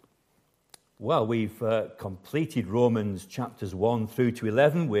Well, we've completed Romans chapters 1 through to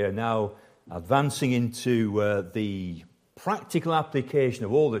 11. We're now advancing into the practical application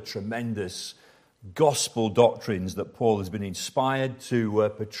of all the tremendous gospel doctrines that Paul has been inspired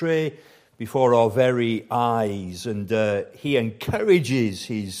to portray before our very eyes. And he encourages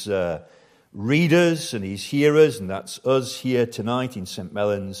his readers and his hearers, and that's us here tonight in St.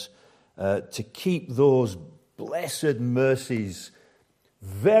 Mellons, to keep those blessed mercies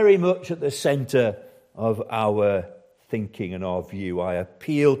very much at the center of our thinking and our view. I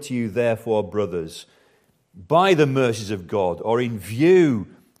appeal to you, therefore, brothers, by the mercies of God, or in view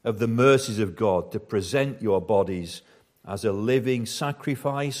of the mercies of God, to present your bodies as a living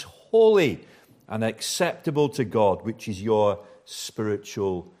sacrifice, holy and acceptable to God, which is your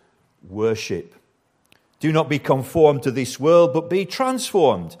spiritual worship. Do not be conformed to this world, but be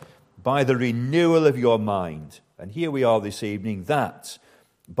transformed by the renewal of your mind. And here we are this evening, that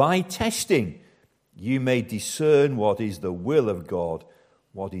by testing you may discern what is the will of God,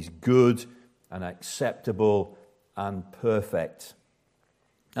 what is good and acceptable and perfect.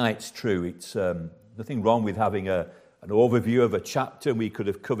 Now, it's true, it's nothing wrong with having an overview of a chapter. We could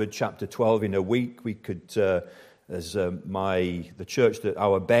have covered chapter 12 in a week. We could, as the church that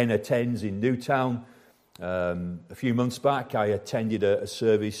our Ben attends in Newtown, a few months back, I attended a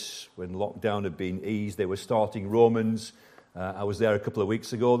service when lockdown had been eased. They were starting Romans. I was there a couple of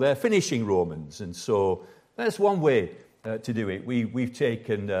weeks ago. They're finishing Romans, and so that's one way to do it. We've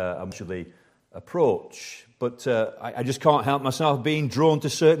taken a mutually approach, but I just can't help myself being drawn to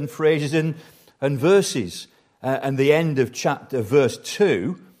certain phrases and verses. And the end of verse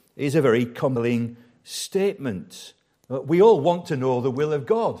 2 is a very compelling statement. We all want to know the will of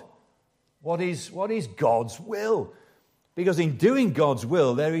God. What is God's will? Because in doing God's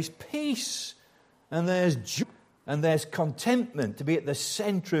will, there is peace, and there's joy, and there's contentment to be at the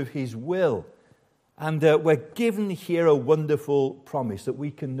center of his will. And we're given here a wonderful promise that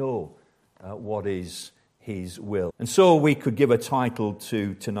we can know what is his will. And so we could give a title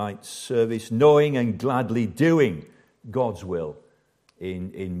to tonight's service, Knowing and Gladly Doing God's Will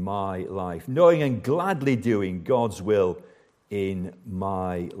in my life. Knowing and gladly doing God's will in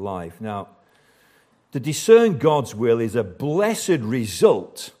my life. Now, to discern God's will is a blessed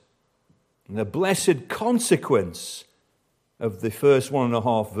result and a blessed consequence of the first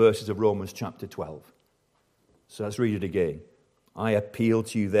 1.5 verses of Romans chapter 12. So let's read it again. I appeal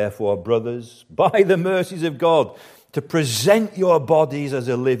to you, therefore, brothers, by the mercies of God, to present your bodies as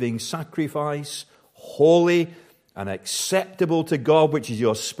a living sacrifice, holy and acceptable to God, which is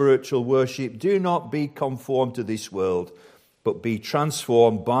your spiritual worship. Do not be conformed to this world, but be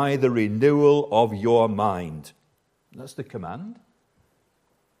transformed by the renewal of your mind. That's the command.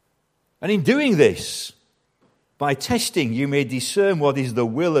 And in doing this, by testing, you may discern what is the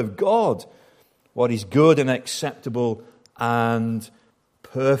will of God, what is good and acceptable and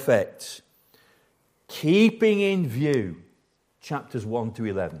perfect. Keeping in view chapters 1 to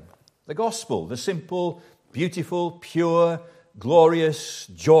 11. The gospel, the simple, beautiful, pure, glorious,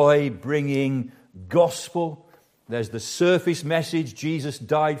 joy-bringing gospel. There's the surface message, Jesus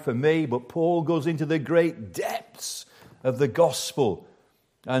died for me, but Paul goes into the great depths of the gospel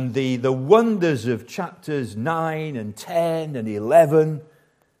and the wonders of chapters 9 and 10 and 11.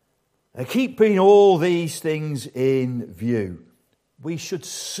 Keeping all these things in view, we should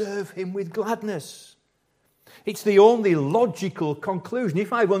serve him with gladness. It's the only logical conclusion.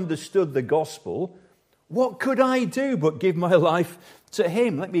 If I've understood the gospel, what could I do but give my life to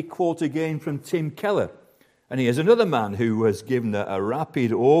him? Let me quote again from Tim Keller. And here's another man who has given a rapid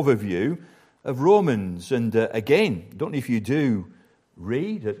overview of Romans. And again, don't know if you do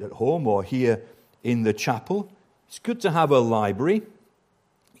read at home or here in the chapel. It's good to have a library.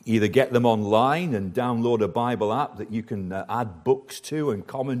 Either get them online and download a Bible app that you can add books to and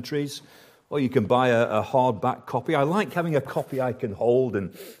commentaries, or you can buy a hardback copy. I like having a copy I can hold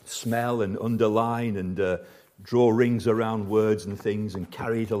and smell and underline and draw rings around words and things and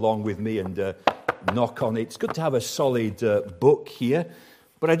carry it along with me and knock on it. It's good to have a solid book here.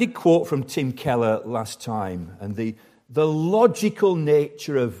 But I did quote from Tim Keller last time, and the logical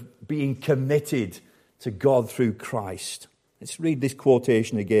nature of being committed to God through Christ. Let's read this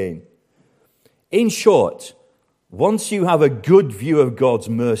quotation again. In short, once you have a good view of God's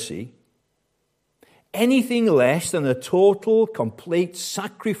mercy, anything less than a total, complete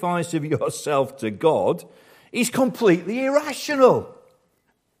sacrifice of yourself to God is completely irrational.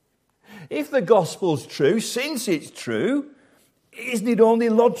 If the gospel's true, since it's true, isn't it only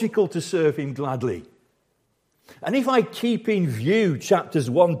logical to serve him gladly? And if I keep in view chapters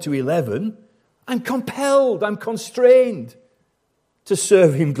 1 to 11, I'm compelled, I'm constrained to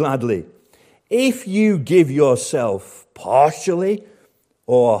serve him gladly. If you give yourself partially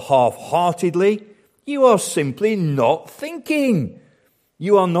or half-heartedly, you are simply not thinking.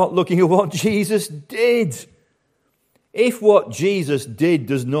 You are not looking at what Jesus did. If what Jesus did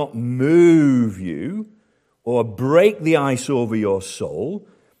does not move you or break the ice over your soul,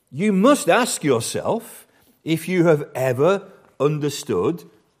 you must ask yourself if you have ever understood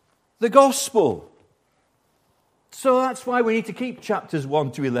the gospel. So that's why we need to keep chapters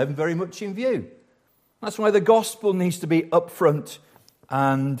 1 to 11 very much in view. That's why the gospel needs to be upfront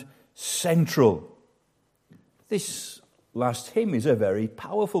and central. This last hymn is a very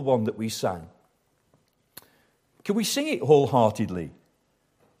powerful one that we sang. Can we sing it wholeheartedly?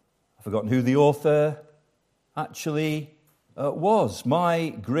 I've forgotten who the author actually was. My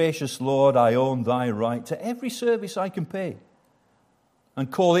gracious Lord, I own thy right to every service I can pay, and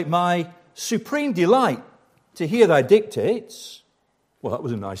call it my supreme delight to hear thy dictates. Well, that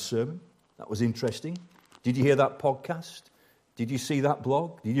was a nice sermon. That was interesting. Did you hear that podcast? Did you see that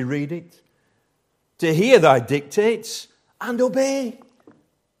blog? Did you read it? To hear thy dictates and obey.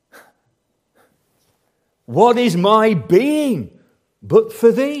 What is my being but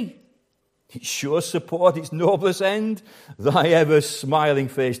for thee? Its sure support, its noblest end, thy ever smiling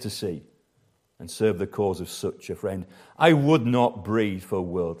face to see, and serve the cause of such a friend. I would not breathe for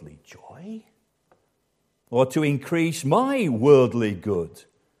worldly joy, or to increase my worldly good,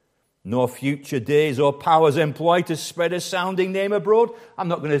 nor future days or powers employ to spread a sounding name abroad. I'm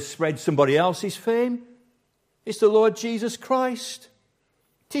not going to spread somebody else's fame. It's the Lord Jesus Christ.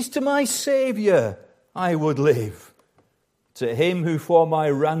 'Tis to my Saviour I would live, to him who for my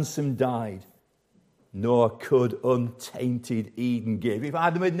ransom died, nor could untainted Eden give. If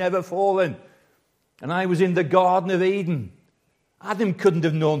Adam had never fallen, and I was in the Garden of Eden, Adam couldn't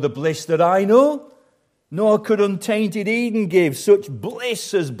have known the bliss that I know, nor could untainted Eden give such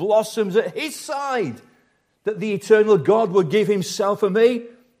bliss as blossoms at his side, that the eternal God would give himself for me,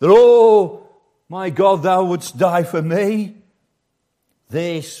 that, oh, my God, thou wouldst die for me.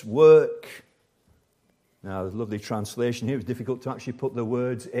 This work. Now, there's a lovely translation here. It's difficult to actually put the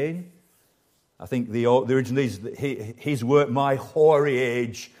words in. I think the original is his work, my hoary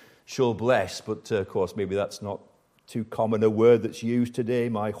age shall bless. But, of course, maybe that's not too common a word that's used today,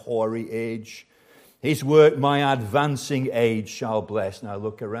 my hoary age. His work, my advancing age shall bless. Now,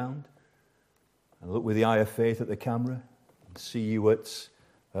 look around and look with the eye of faith at the camera and see you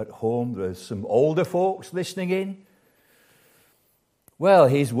at home. There's some older folks listening in. Well,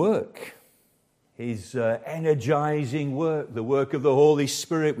 his work, his energizing work, the work of the Holy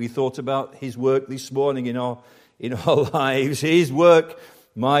Spirit. We thought about his work this morning in our lives. His work,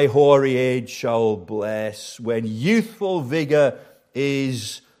 my hoary age shall bless, when youthful vigor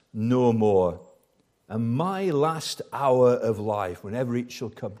is no more, and my last hour of life, whenever it shall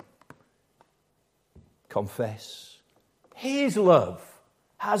come, confess his love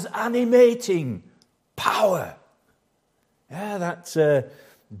has animating power. Yeah, that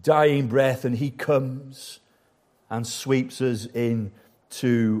dying breath, and he comes and sweeps us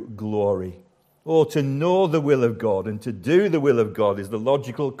into glory. Oh, to know the will of God and to do the will of God is the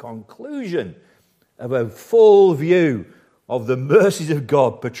logical conclusion of a full view of the mercies of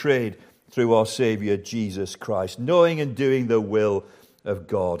God portrayed through our Saviour Jesus Christ, knowing and doing the will of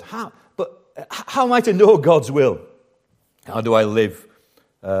God. How am I to know God's will? How do I live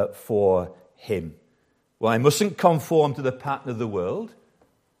for him? Well, I mustn't conform to the pattern of the world.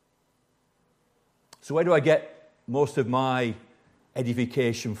 So where do I get most of my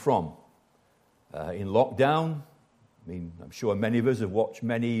edification from? In lockdown, I'm sure many of us have watched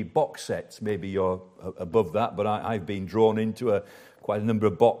many box sets. Maybe you're above that, but I've been drawn into quite a number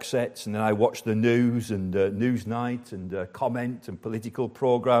of box sets, and then I watch the news and Newsnight and comment and political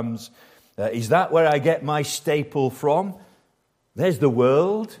programs. Is that where I get my staple from? There's the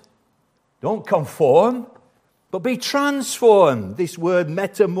world. Don't conform, but be transformed. This word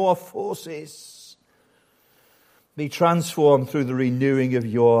metamorphosis. Be transformed through the renewing of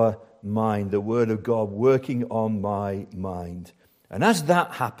your mind, the word of God working on my mind. And as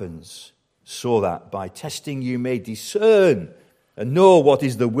that happens, so that by testing you may discern and know what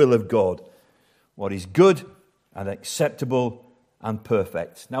is the will of God, what is good and acceptable and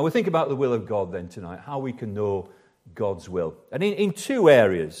perfect. Now we think about the will of God then tonight, how we can know God's will. And in two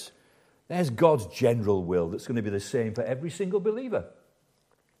areas. There's God's general will that's going to be the same for every single believer.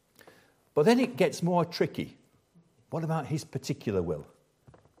 But then it gets more tricky. What about his particular will?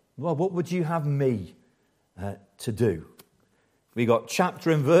 Well, what would you have me to do? We got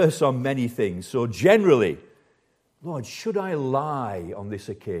chapter and verse on many things. So generally, Lord, should I lie on this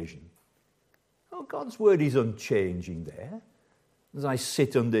occasion? Oh, God's word is unchanging there. as I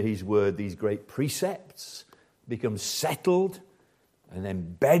sit under his word, these great precepts become settled and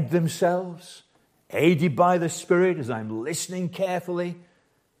embed themselves, aided by the Spirit as I'm listening carefully.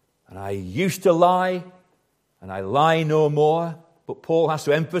 And I used to lie, and I lie no more. But Paul has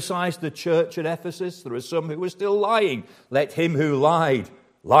to emphasize to the church at Ephesus, there are some who are still lying. Let him who lied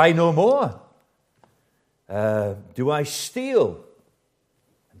lie no more. Do I steal?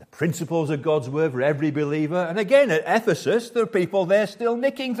 And the principles of God's word for every believer. And again, at Ephesus, there are people there still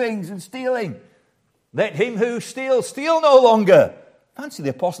nicking things and stealing. Let him who steals steal no longer. Fancy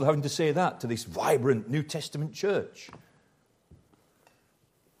the apostle having to say that to this vibrant New Testament church.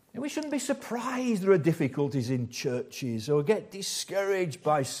 And we shouldn't be surprised there are difficulties in churches or get discouraged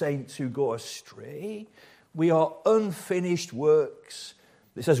by saints who go astray. We are unfinished works.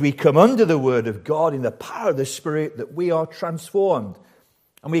 It's as we come under the word of God in the power of the Spirit that we are transformed.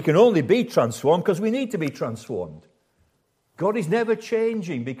 And we can only be transformed because we need to be transformed. God is never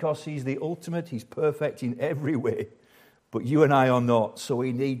changing because he's the ultimate. He's perfect in every way. But you and I are not, so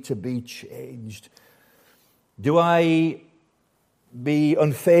we need to be changed. Do I be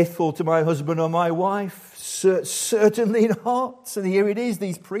unfaithful to my husband or my wife? Certainly not. And here it is,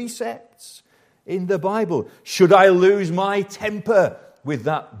 these precepts in the Bible. Should I lose my temper with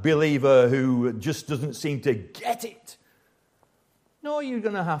that believer who just doesn't seem to get it? No, you're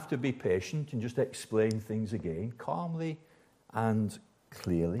going to have to be patient and just explain things again, calmly and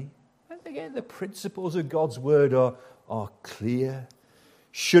clearly. And again, the principles of God's word are clear.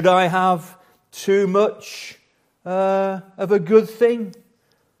 Should I have too much of a good thing?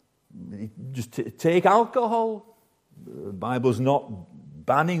 Just take alcohol. The Bible's not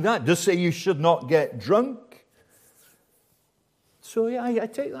banning that. It does say you should not get drunk. So yeah, I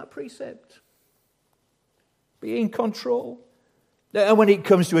take that precept. Be in control. And when it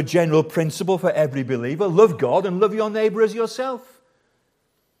comes to a general principle for every believer, love God and love your neighbor as yourself.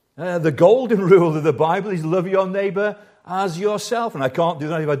 The golden rule of the Bible is love your neighbor as yourself. And I can't do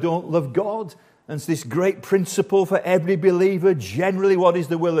that if I don't love God. And it's this great principle for every believer. Generally, what is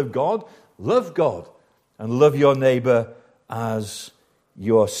the will of God? Love God and love your neighbor as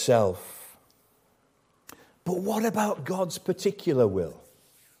yourself. But what about God's particular will?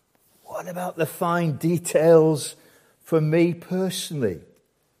 What about the fine details for me personally?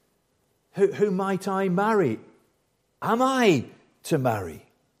 Who might I marry? Am I to marry?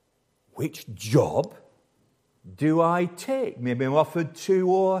 Which job do I take? Maybe I'm offered 2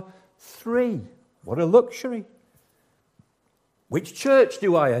 or 3. What a luxury. Which church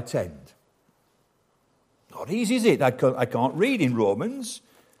do I attend? Not easy, is it? I can't read in Romans.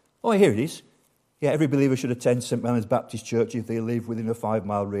 Oh, here it is. Yeah, every believer should attend St. Melon's Baptist Church if they live within a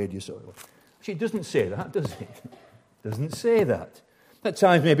 5-mile radius. Actually, it doesn't say that, does it? It doesn't say that. At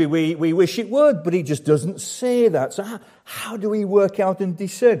times maybe we wish it would, but it just doesn't say that. So how do we work out and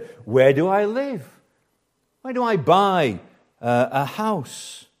discern? Where do I live? Where do I buy a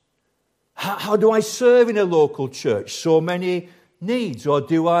house? How do I serve in a local church? So many needs. Or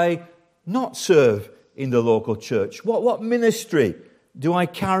do I not serve in the local church? What ministry do I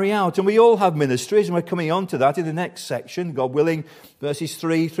carry out? And we all have ministries, and we're coming on to that in the next section, God willing, verses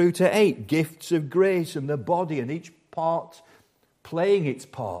 3 through to 8. Gifts of grace and the body, and each part playing its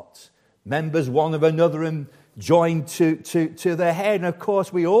part. Members one of another and joined to the head. And of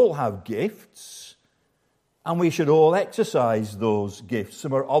course, we all have gifts, and we should all exercise those gifts.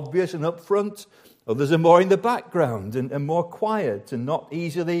 Some are obvious and upfront, others are more in the background and more quiet and not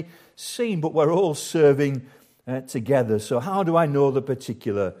easily seen, but we're all serving together. So how do I know the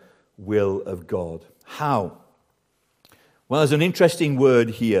particular will of God? How? Well, there's an interesting word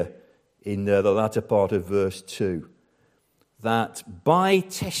here in the latter part of verse 2. That by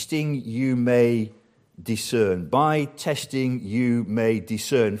testing you may discern. By testing you may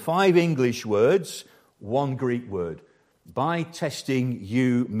discern. 5 English words, 1 Greek word. By testing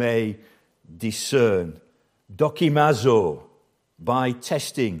you may discern. Dokimazo. By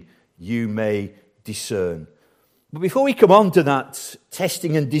testing you may discern. But before we come on to that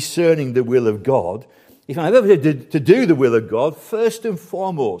testing and discerning the will of God, if I'm ever to do the will of God, first and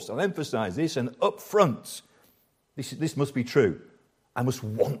foremost, I'll emphasize this, and up front, this must be true. I must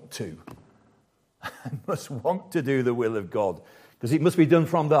want to. I must want to do the will of God, because it must be done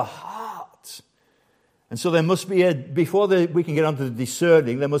from the heart. And so there must be before we can get on to the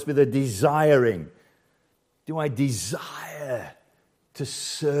discerning, there must be the desiring. Do I desire to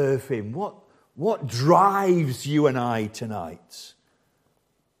serve him? What drives you and I tonight?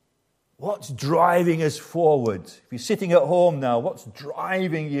 What's driving us forward? If you're sitting at home now, what's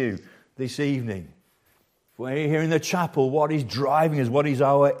driving you this evening? We're here in the chapel. What is driving us? What is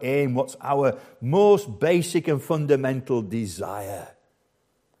our aim? What's our most basic and fundamental desire?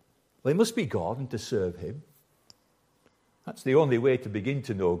 Well, it must be God and to serve him. That's the only way to begin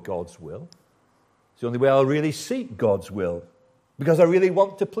to know God's will. It's the only way I'll really seek God's will, because I really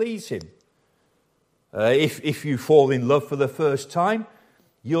want to please him. If you fall in love for the first time,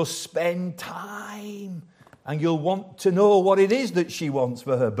 you'll spend time and you'll want to know what it is that she wants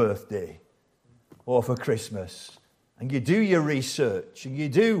for her birthday or for Christmas. And you do your research and you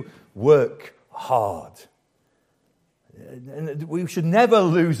do work hard. And we should never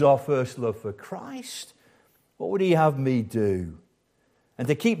lose our first love for Christ. What would he have me do? And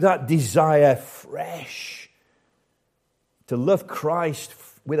to keep that desire fresh, to love Christ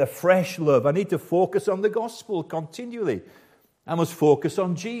with a fresh love, I need to focus on the gospel continually. I must focus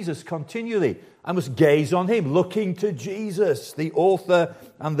on Jesus continually. I must gaze on him, looking to Jesus, the author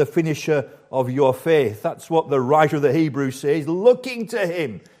and the finisher of your faith. That's what the writer of the Hebrews says, looking to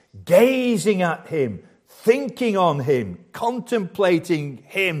him, gazing at him, thinking on him, contemplating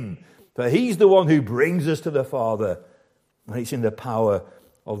him. For he's the one who brings us to the Father, and it's in the power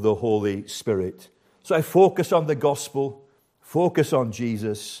of the Holy Spirit. So I focus on the gospel, focus on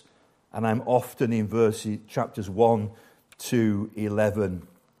Jesus, and I'm often in chapters 1 to 11.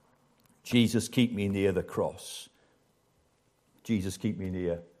 Jesus, keep me near the cross. Jesus, keep me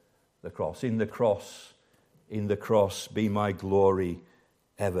near the cross. In the cross, be my glory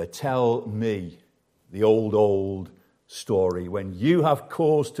ever. Tell me the old story, when you have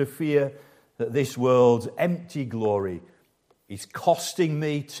cause to fear that this world's empty glory is costing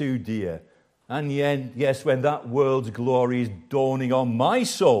me too dear. And yet, yes, when that world's glory is dawning on my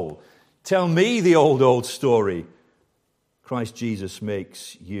soul, tell me the old story. Christ Jesus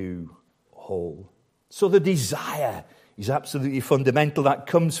makes you whole. So the desire is absolutely fundamental. That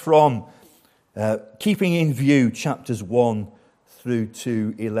comes from keeping in view chapters 1 through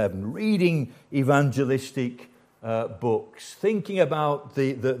to 11, reading evangelistic books, thinking about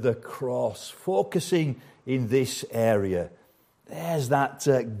the cross, focusing in this area. There's that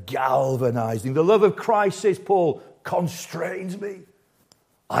galvanizing. The love of Christ, says Paul, constrains me.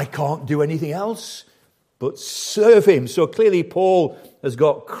 I can't do anything else but serve him. So clearly Paul has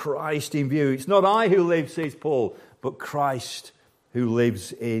got Christ in view. It's not I who live, says Paul, but Christ who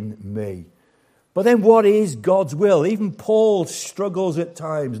lives in me. But then what is God's will? Even Paul struggles at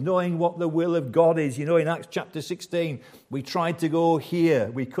times knowing what the will of God is. You know, in Acts chapter 16, we tried to go here,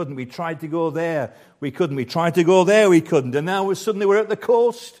 we couldn't. We tried to go there, we couldn't. We tried to go there, we couldn't. And now suddenly we're at the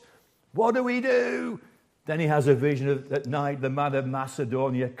coast. What do we do? Then he has a vision at night, the man of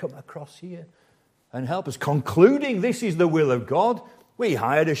Macedonia, come across here and help us. Concluding this is the will of God, we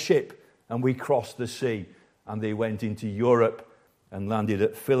hired a ship and we crossed the sea. And they went into Europe and landed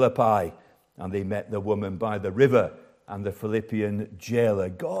at Philippi. And they met the woman by the river and the Philippian jailer.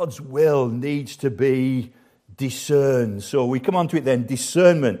 God's will needs to be discerned. So we come on to it then,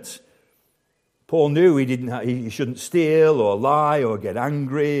 discernment. Paul knew he shouldn't steal or lie or get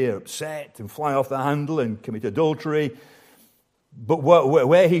angry or upset and fly off the handle and commit adultery. But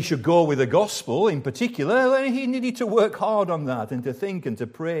where he should go with the gospel in particular, he needed to work hard on that and to think and to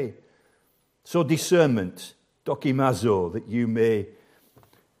pray. So discernment, dokimazo, that you may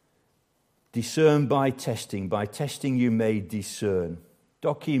discern by testing. By testing you may discern.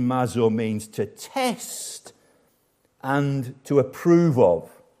 Dokimazo means to test and to approve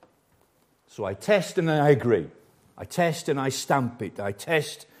of. So I test and I agree. I test and I stamp it. I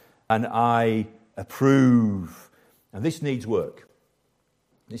test and I approve. And this needs work.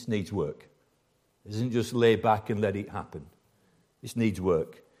 This needs work. It isn't just lay back and let it happen. This needs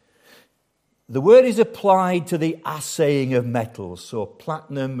work. The word is applied to the assaying of metals. So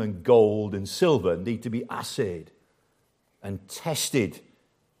platinum and gold and silver need to be assayed and tested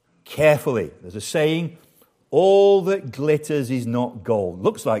carefully. There's a saying, all that glitters is not gold.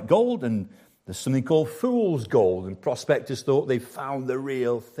 Looks like gold, and there's something called fool's gold. And prospectors thought they found the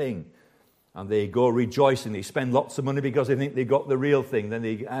real thing. And they go rejoicing. They spend lots of money because they think they got the real thing. Then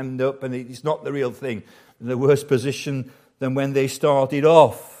they end up and it's not the real thing. In the worse position than when they started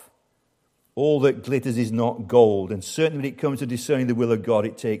off. All that glitters is not gold. And certainly when it comes to discerning the will of God,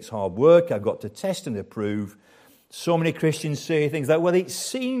 it takes hard work. I've got to test and approve. So many Christians say things like, well, it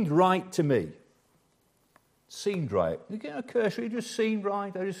seemed right to me. Seemed right. You get a cursory, it just seemed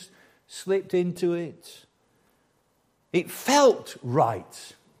right. I just slipped into it. It felt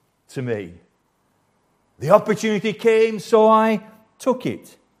right to me. The opportunity came, so I took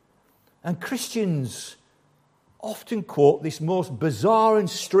it. And Christians often quote this most bizarre and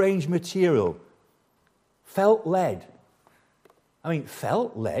strange material. Felt led. I mean,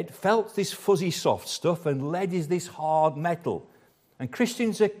 felt's this fuzzy soft stuff, and lead is this hard metal. And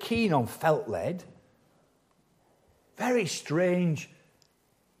Christians are keen on felt lead. Very strange,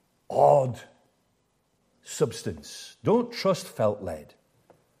 odd substance. Don't trust felt lead.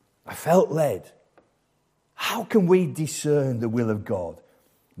 A felt lead. How can we discern the will of God?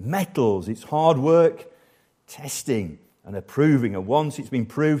 Metals, it's hard work, testing and approving. And once it's been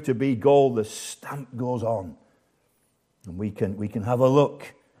proved to be gold, the stamp goes on. And we can have a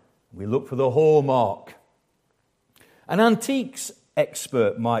look. We look for the hallmark. An antiques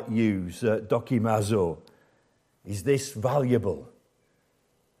expert might use dokimazo. Is this valuable?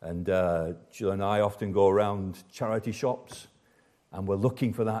 And Jill and I often go around charity shops, and we're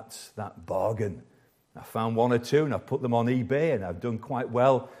looking for that bargain. I found one or two, and I've put them on eBay, and I've done quite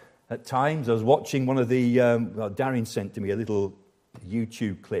well at times. I was watching one of the, Darren sent to me a little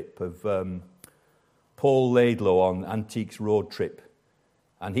YouTube clip of Paul Laidlaw on Antiques Road Trip.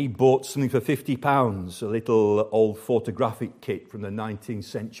 And he bought something for £50, a little old photographic kit from the 19th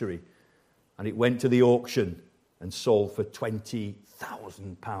century. And it went to the auction and sold for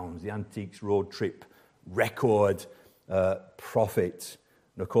 £20,000. The Antiques Road Trip record profit.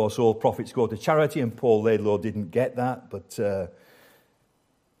 And of course, all profits go to charity, and Paul Laidlaw didn't get that. But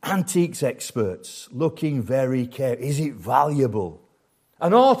antiques experts looking very carefully. Is it valuable?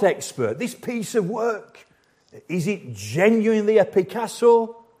 An art expert, this piece of work, is it genuinely a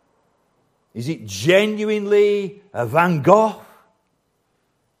Picasso? Is it genuinely a Van Gogh?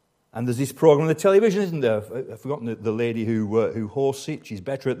 And there's this program on the television, isn't there? I've forgotten the lady who hosts it. She's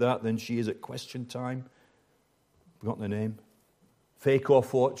better at that than she is at Question Time. I've forgotten the name. Fake or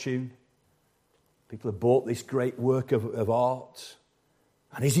Fortune. People have bought this great work of art.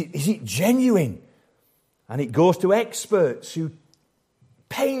 And is it genuine? And it goes to experts who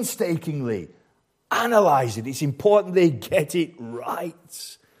painstakingly analyze it. It's important they get it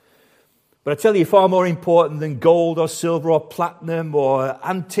right. But I tell you, far more important than gold or silver or platinum or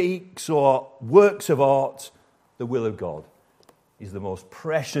antiques or works of art, the will of God is the most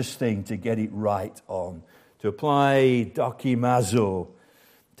precious thing to get it right on. To apply dokimazo,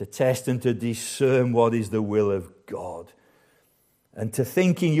 to test and to discern what is the will of God. And to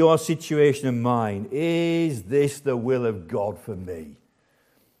think in your situation and mine, is this the will of God for me?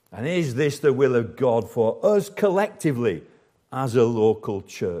 And is this the will of God for us collectively as a local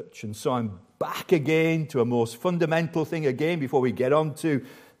church? And so I'm back again to a most fundamental thing again before we get on to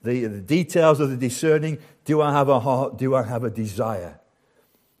the details of the discerning. Do I have a heart? Do I have a desire?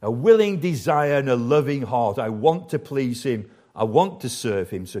 A willing desire and a loving heart. I want to please him. I want to serve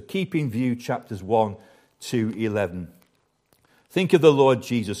him. So keep in view chapters 1 to 11. Think of the Lord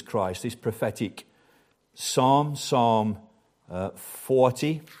Jesus Christ, this prophetic psalm, Psalm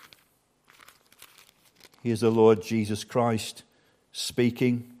 40. Here's the Lord Jesus Christ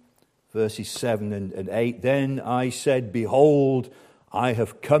speaking, verses 7 and 8. Then I said, behold, I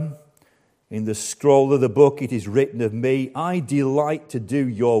have come. In the scroll of the book it is written of me, I delight to do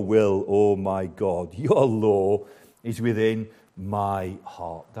your will, O my God. Your law is within my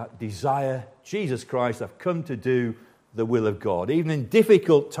heart. That desire, Jesus Christ, I've come to do the will of God. Even in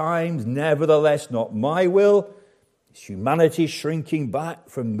difficult times, nevertheless, not my will. It's humanity shrinking back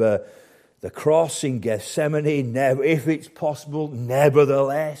from the cross in Gethsemane. Never, if it's possible,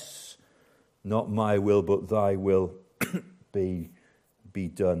 nevertheless, not my will, but thy will be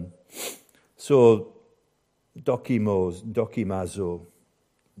done. So, dokimazo,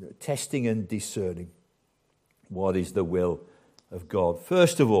 testing and discerning what is the will of God.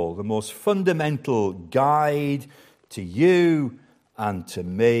 First of all, the most fundamental guide to you and to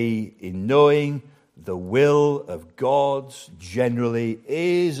me in knowing the will of God generally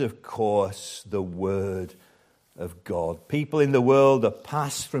is, of course, the Word of God. People in the world are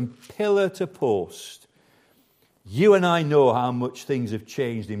passed from pillar to post. You and I know how much things have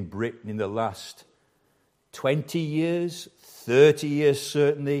changed in Britain in the last 20 years, 30 years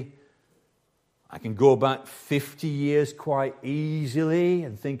certainly. I can go back 50 years quite easily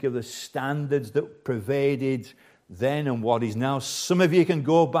and think of the standards that pervaded then and what is now. Some of you can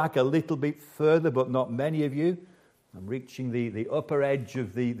go back a little bit further, but not many of you. I'm reaching the upper edge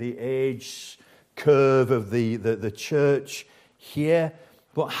of the age curve of the church here.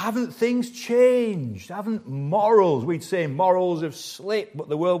 But haven't things changed? Haven't morals? We'd say morals have slipped, but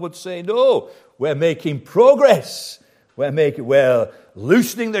the world would say, no, we're making progress. We're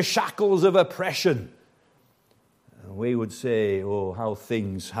loosening the shackles of oppression. And we would say, oh, how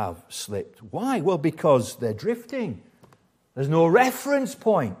things have slipped. Why? Well, because they're drifting. There's no reference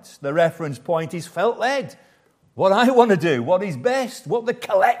point. The reference point is felt led. What I want to do, what is best, what the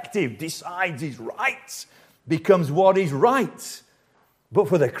collective decides is right, becomes what is right. But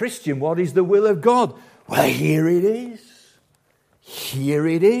for the Christian, what is the will of God? Well, here it is. Here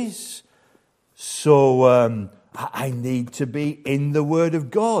it is. So I need to be in the Word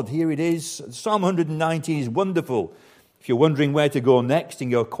of God. Here it is. Psalm 119 is wonderful. If you're wondering where to go next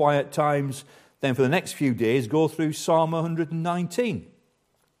in your quiet times, then for the next few days, go through Psalm 119.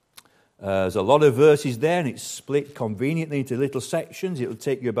 There's a lot of verses there, and it's split conveniently into little sections. It'll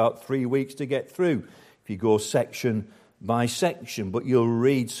take you about 3 weeks to get through if you go section by section. But you'll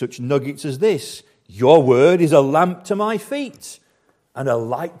read such nuggets as this: your word is a lamp to my feet and a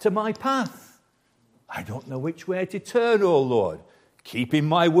light to my path. I don't know which way to turn, O Lord. Keep in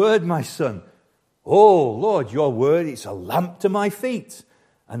my word, my son. Oh, Lord, your word is a lamp to my feet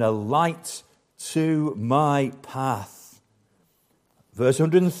and a light to my path. Verse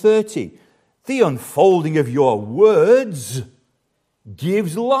 130, the unfolding of your words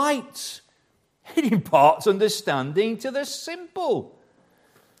gives light. It imparts understanding to the simple.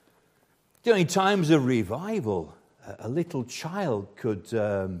 During times of revival, a little child could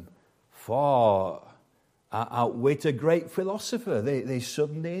far outwit a great philosopher. They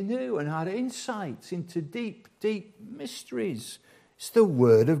suddenly knew and had insights into deep, deep mysteries. It's the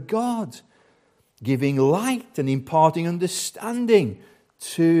Word of God, giving light and imparting understanding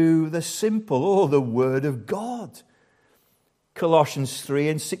to the simple. Oh, the Word of God. Colossians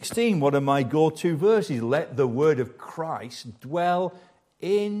 3:16, one of my go-to verses. Let the word of Christ dwell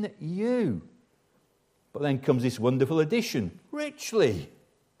in you. But then comes this wonderful addition, richly.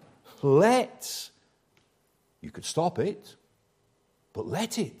 You could stop it, but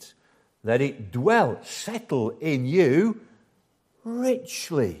let it dwell, settle in you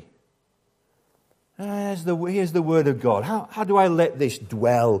richly. Here's the word of God. How do I let this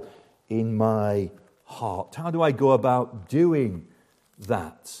dwell in my heart? How do I go about doing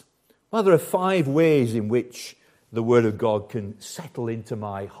that? Well, there are 5 ways in which the word of God can settle into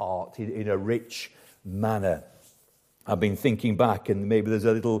my heart in a rich manner. I've been thinking back, and maybe there's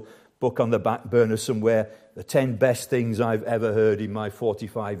a little book on the back burner somewhere, the 10 best things I've ever heard in my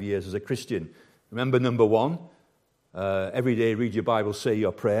 45 years as a Christian. Remember, number 1, every day read your Bible, say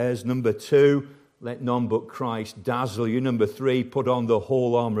your prayers. Number 2, let none but Christ dazzle you. Number 3, put on the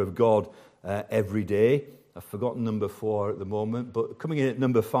whole armour of God every day. I've forgotten number 4 at the moment, but coming in at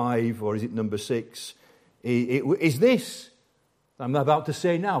number 5, or is it number 6, is this I'm about to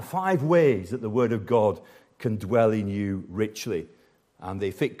say now. 5 ways that the Word of God can dwell in you richly. And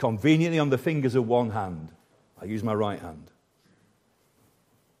they fit conveniently on the fingers of one hand. I use my right hand.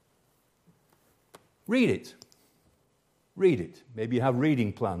 Read it. Read it. Maybe you have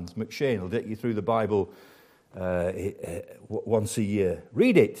reading plans. McShane will take you through the Bible once a year.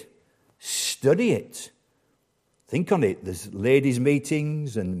 Read it. Study it. Think on it. There's ladies'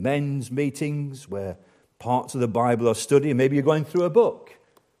 meetings and men's meetings where parts of the Bible are studied. Maybe you're going through a book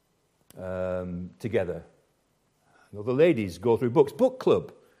together. The ladies go through books. Book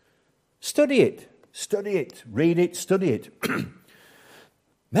club. Study it. Study it. Read it. Study it.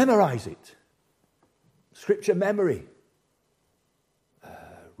 Memorize it. Scripture memory.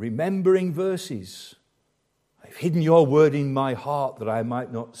 Remembering verses. I've hidden your word in my heart that I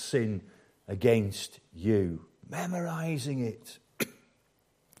might not sin against you. Memorizing it.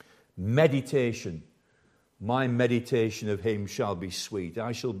 Meditation. My meditation of him shall be sweet.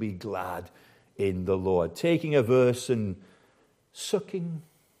 I shall be glad in the Lord. Taking a verse and sucking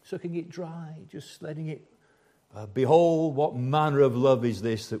it dry, just letting it. Behold, what manner of love is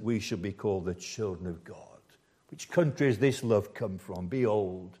this, that we should be called the children of God. Which country has this love come from?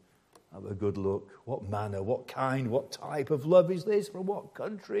 Behold, have a good look. What manner, what kind, what type of love is this? From what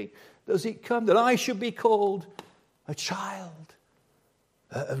country does it come? That I should be called a child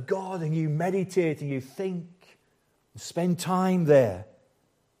of God. And you meditate and you think and spend time there.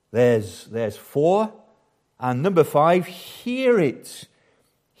 There's 4. And number 5, hear it.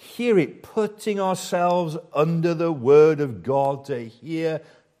 Hear it, putting ourselves under the word of God to hear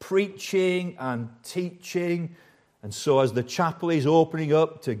preaching and teaching. And so as the chapel is opening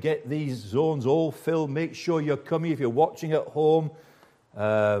up to get these zones all filled, make sure you're coming. If you're watching at home,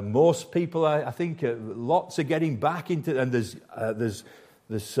 most people, I think, lots are getting back into, and there's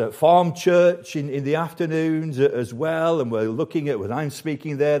farm church in the afternoons as well, and we're looking at, when I'm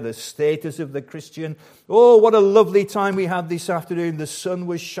speaking there, the status of the Christian. Oh, what a lovely time we had this afternoon. The sun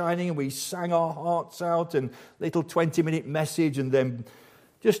was shining and we sang our hearts out, and little 20-minute message, and then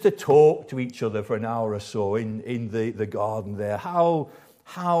just to talk to each other for an hour or so in the garden there. How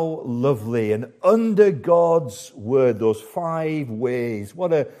lovely. And under God's word, those 5 ways,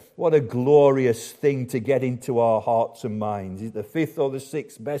 what a glorious thing to get into our hearts and minds. Is it the 5th or the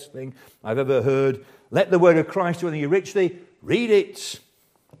 6th best thing I've ever heard? Let the word of Christ dwell in you richly. read it,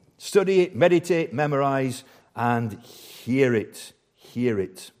 study it, meditate, memorize, and hear it. Hear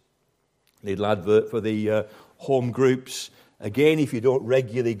it. Little advert for the home groups. Again, if you don't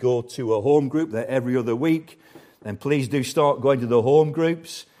regularly go to a home group, they're every other week, then please do start going to the home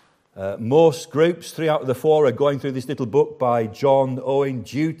groups. Most groups, 3 out of the 4, are going through this little book by John Owen,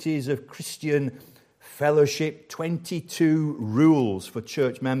 Duties of Christian Fellowship, 22 rules for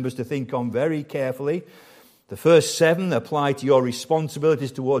church members to think on very carefully. The first 7 apply to your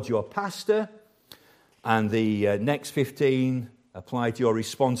responsibilities towards your pastor, and the next 15 apply to your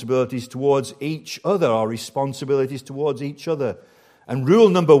responsibilities towards each other, our responsibilities towards each other. And rule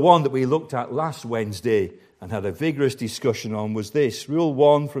number 1 that we looked at last Wednesday and had a vigorous discussion on was this. Rule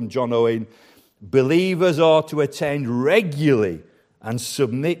 1 from John Owen: believers are to attend regularly and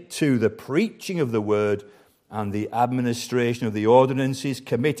submit to the preaching of the word and the administration of the ordinances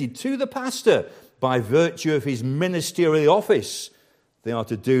committed to the pastor by virtue of his ministerial office. They are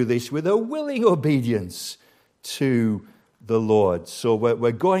to do this with a willing obedience to the Lord. So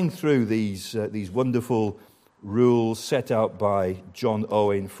we're going through these wonderful rules set out by John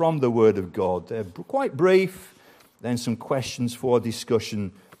Owen from the Word of God. They're quite brief, then some questions for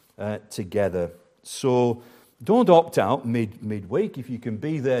discussion together. So don't opt out midweek. If you can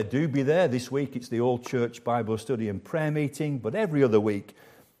be there, do be there. This week it's the Old Church Bible Study and Prayer Meeting, but every other week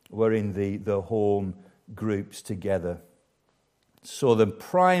we're in the home groups together. So the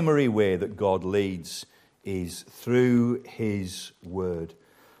primary way that God leads is through His Word.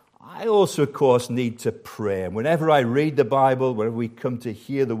 I also, of course, need to pray. And whenever I read the Bible, whenever we come to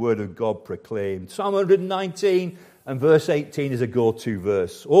hear the Word of God proclaimed, Psalm 119 and verse 18 is a go-to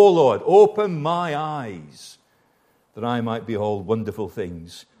verse. "O Lord, open my eyes, that I might behold wonderful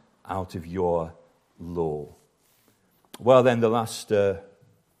things out of your law." Well then, the last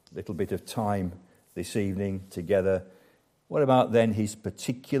little bit of time this evening together. What about then His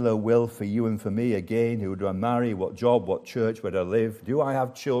particular will for you and for me? Again, who do I marry? What job? What church? Where do I live? Do I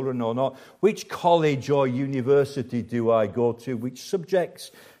have children or not? Which college or university do I go to? Which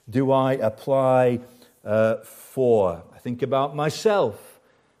subjects do I apply for? I think about myself.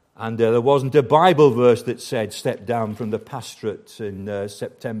 And there wasn't a Bible verse that said, "Step down from the pastorate" in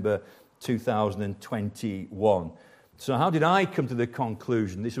September 2021. So how did I come to the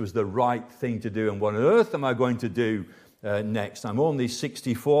conclusion this was the right thing to do? And what on earth am I going to do next? I'm only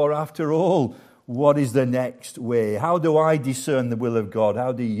 64 after all. What is the next way? How do I discern the will of God?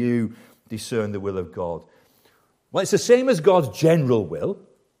 How do you discern the will of God? Well, it's the same as God's general will.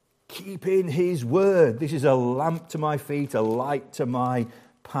 Keeping His word. This is a lamp to my feet, a light to my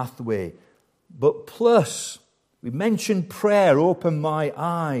pathway. But plus, we mentioned prayer, open my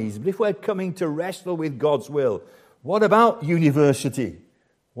eyes. But if we're coming to wrestle with God's will, what about university?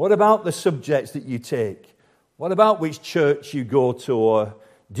 What about the subjects that you take? What about which church you go to, or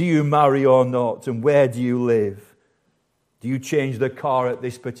do you marry or not, and where do you live? Do you change the car at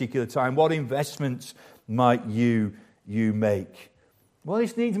this particular time? What investments might you make? Well,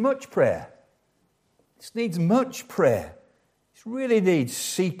 this needs much prayer. This needs much prayer. This really needs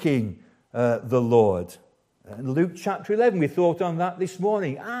seeking the Lord. In Luke chapter 11, we thought on that this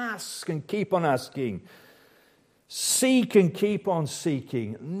morning. Ask and keep on asking. Seek and keep on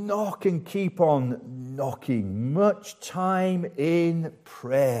seeking. Knock and keep on knocking. Much time in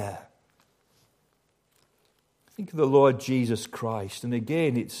prayer. Think of the Lord Jesus Christ. And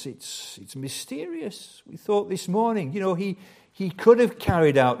again, it's mysterious. We thought this morning, he could have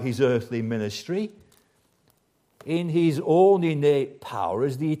carried out his earthly ministry in his own innate power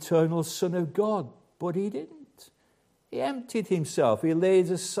as the eternal Son of God. But he didn't. He emptied himself. He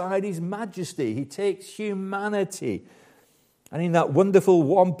lays aside his majesty. He takes humanity. And in that wonderful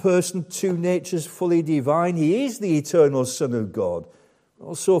one person, two natures, fully divine, he is the eternal Son of God.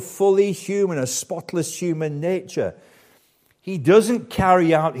 Also fully human, a spotless human nature. He doesn't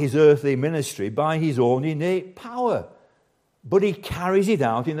carry out his earthly ministry by his own innate power, but he carries it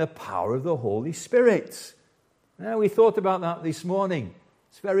out in the power of the Holy Spirit. Now, we thought about that this morning.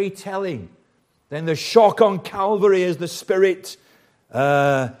 It's very telling. Then the shock on Calvary as the Spirit,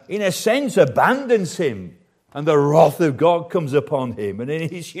 in a sense, abandons him. And the wrath of God comes upon him. And in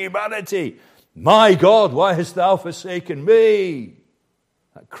his humanity, "My God, why hast thou forsaken me?"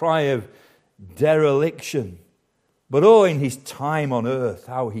 That cry of dereliction. But in his time on earth,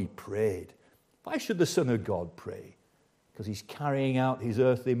 how he prayed. Why should the Son of God pray? Because he's carrying out his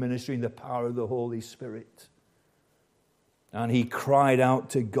earthly ministry in the power of the Holy Spirit. And he cried out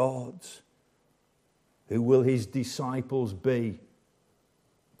to God. Who will his disciples be?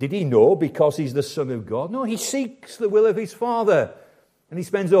 Did he know because he's the Son of God? No, he seeks the will of his Father. And he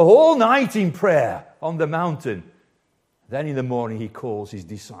spends a whole night in prayer on the mountain. Then in the morning he calls his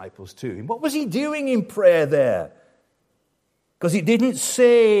disciples to him. What was he doing in prayer there? Because it didn't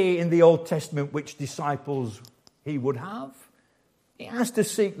say in the Old Testament which disciples he would have. He has to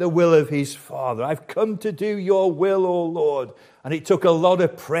seek the will of his Father. I've come to do your will, O Lord. And it took a lot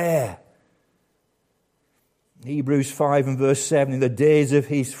of prayer. Hebrews 5 and verse 7, in the days of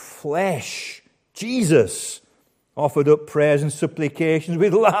his flesh, Jesus offered up prayers and supplications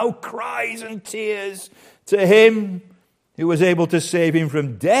with loud cries and tears to him who was able to save him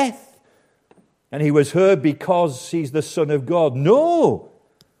from death. And he was heard because he's the Son of God. No,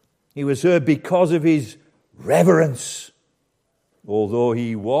 he was heard because of his reverence. Although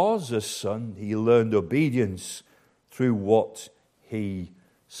he was a son, he learned obedience through what he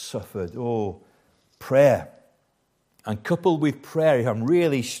suffered. Oh, prayer. And coupled with prayer, if I'm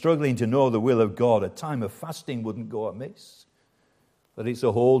really struggling to know the will of God, a time of fasting wouldn't go amiss. That it's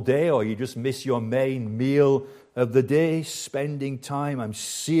a whole day, or you just miss your main meal of the day, spending time. I'm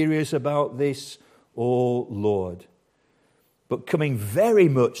serious about this, oh Lord. But coming very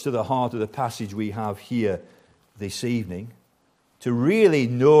much to the heart of the passage we have here this evening, to really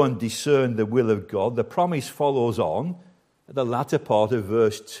know and discern the will of God, the promise follows on at the latter part of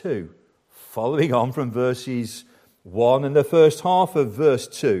verse 2, following on from verses 1 and the first half of verse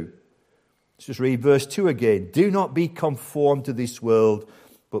 2. Let's just read verse 2 again. Do not be conformed to this world,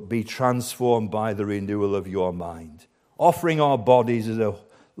 but be transformed by the renewal of your mind, offering our bodies as a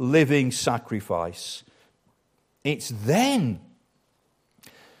living sacrifice. It's then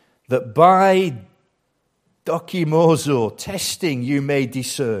that by dokimozo, testing, you may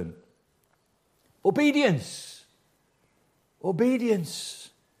discern. Obedience. Obedience.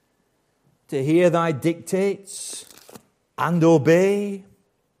 To hear thy dictates and obey.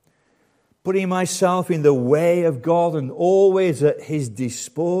 Putting myself in the way of God and always at his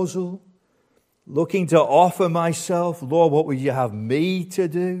disposal. Looking to offer myself, Lord, what would you have me to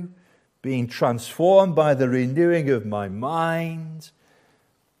do? Being transformed by the renewing of my mind.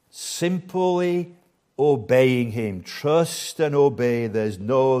 Simply obeying him. Trust and obey. There's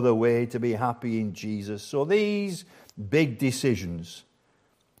no other way to be happy in Jesus. So these big decisions.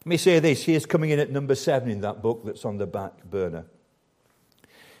 Let me say this. Here's coming in at number 7 in that book that's on the back burner.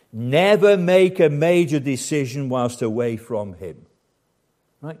 Never make a major decision whilst away from him.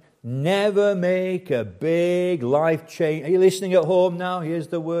 Right? Never make a big life change. Are you listening at home now? Here's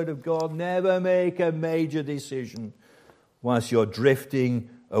the word of God. Never make a major decision whilst you're drifting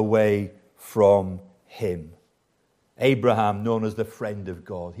away from him. Abraham, known as the friend of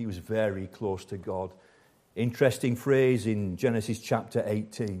God, he was very close to God. Interesting phrase in Genesis chapter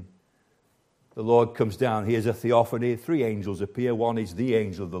 18. The Lord comes down. Here's a theophany. 3 angels appear. One is the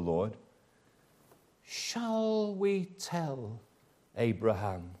angel of the Lord. Shall we tell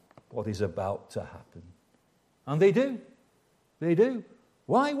Abraham what is about to happen? And they do. They do.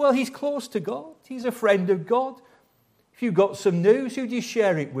 Why? Well, he's close to God. He's a friend of God. If you've got some news, who do you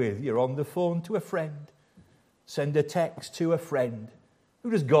share it with? You're on the phone to a friend. Send a text to a friend.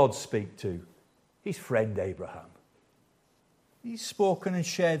 Who does God speak to? His friend Abraham. He's spoken and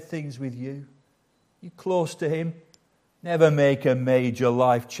shared things with you. You're close to him. Never make a major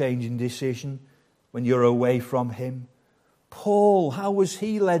life-changing decision when you're away from him. Paul, how was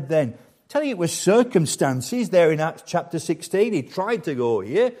he led then? Tell you it was circumstances there in Acts chapter 16. He tried to go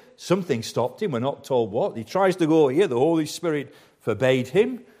here. Something stopped him. We're not told what. He tries to go here. The Holy Spirit forbade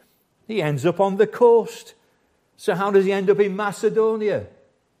him. He ends up on the coast. So how does he end up in Macedonia?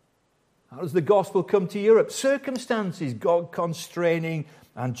 How does the gospel come to Europe? Circumstances, God constraining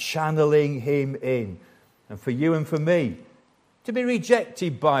and channeling him in. And for you and for me, to be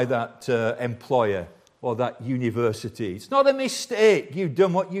rejected by that employer or that university, it's not a mistake. You've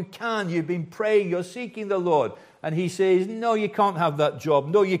done what you can. You've been praying. You're seeking the Lord. And he says, no, you can't have that job.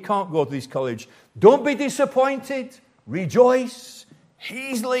 No, you can't go to this college. Don't be disappointed. Rejoice.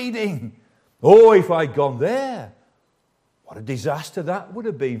 He's leading. Oh, if I'd gone there, what a disaster that would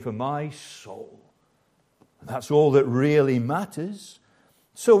have been for my soul. And that's all that really matters.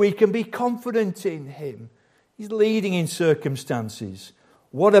 So we can be confident in him. He's leading in circumstances.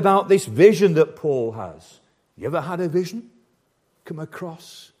 What about this vision that Paul has? You ever had a vision come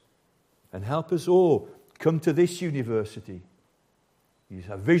across and help us all come to this university? You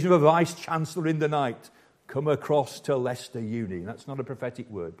have a vision of a vice chancellor in the night. Come across to Leicester Uni. That's not a prophetic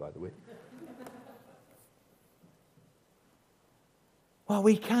word, by the way. Well,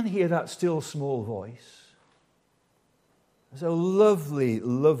 we can hear that still small voice. There's a lovely,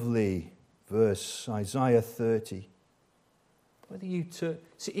 lovely verse, Isaiah 30. Whether you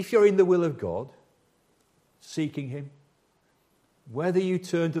see, if you're in the will of God, seeking him, whether you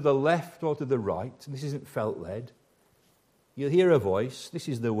turn to the left or to the right, and this isn't felt-led, You'll hear a voice. This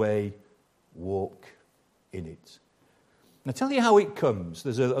is the way, walk in it. I'll tell you how it comes.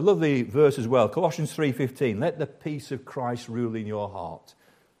 There's a lovely verse as well, Colossians 3:15. Let the peace of Christ rule in your heart.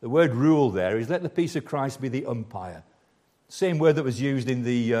 The word rule there is let the peace of Christ be the umpire. Same word that was used in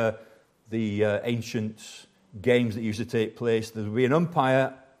the ancient games that used to take place. There would be an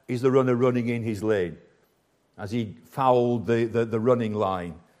umpire, is the runner running in his lane as he fouled the running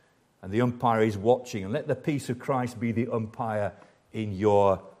line. And the umpire is watching. And let the peace of Christ be the umpire in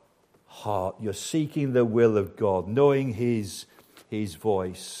your heart. You're seeking the will of God, knowing His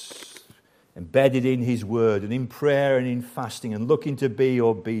voice, embedded in His word, and in prayer and in fasting, and looking to be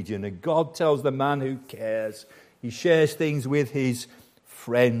obedient. And God tells the man who cares. He shares things with his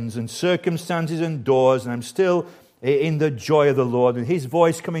friends, and circumstances and doors, and I'm still in the joy of the Lord, and His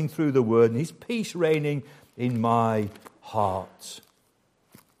voice coming through the word, and His peace reigning in my heart.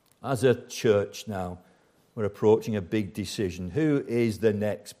 As a church now, we're approaching a big decision. Who is the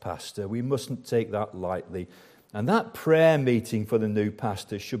next pastor? We mustn't take that lightly. And that prayer meeting for the new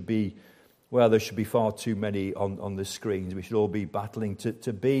pastor should be, well, there should be far too many on the screens. We should all be battling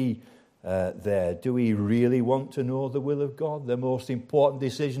to be there. Do we really want to know the will of God? The most important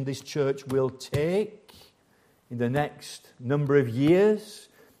decision this church will take in the next number of years.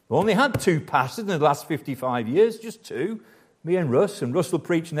 We've only had 2 pastors in the last 55 years, just 2. Me and Russ will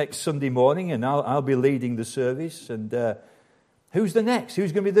preach next Sunday morning, and I'll be leading the service. And who's the next?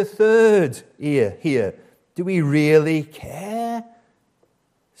 Who's going to be the third here? Do we really care?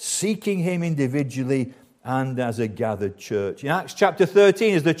 Seeking Him individually and as a gathered church. In Acts chapter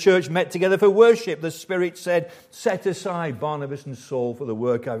 13, as the church met together for worship, the Spirit said, set aside Barnabas and Saul for the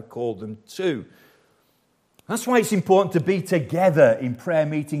work I've called them to. That's why it's important to be together in prayer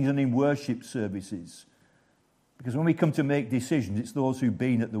meetings and in worship services. Because when we come to make decisions, it's those who've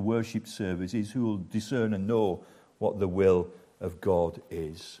been at the worship services who will discern and know what the will of God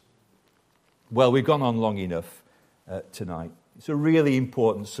is. Well, we've gone on long enough tonight. It's a really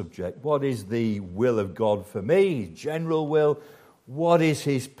important subject. What is the will of God for me? His general will. What is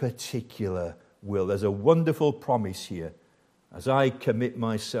His particular will? There's a wonderful promise here. As I commit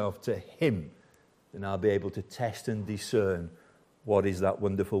myself to Him, then I'll be able to test and discern what is that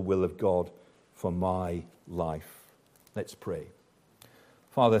wonderful will of God for my life. Let's pray.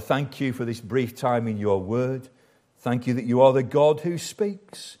 Father, thank You for this brief time in Your word. Thank You that You are the God who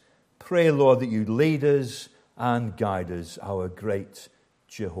speaks. Pray, Lord, that You lead us and guide us, our great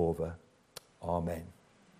Jehovah. Amen.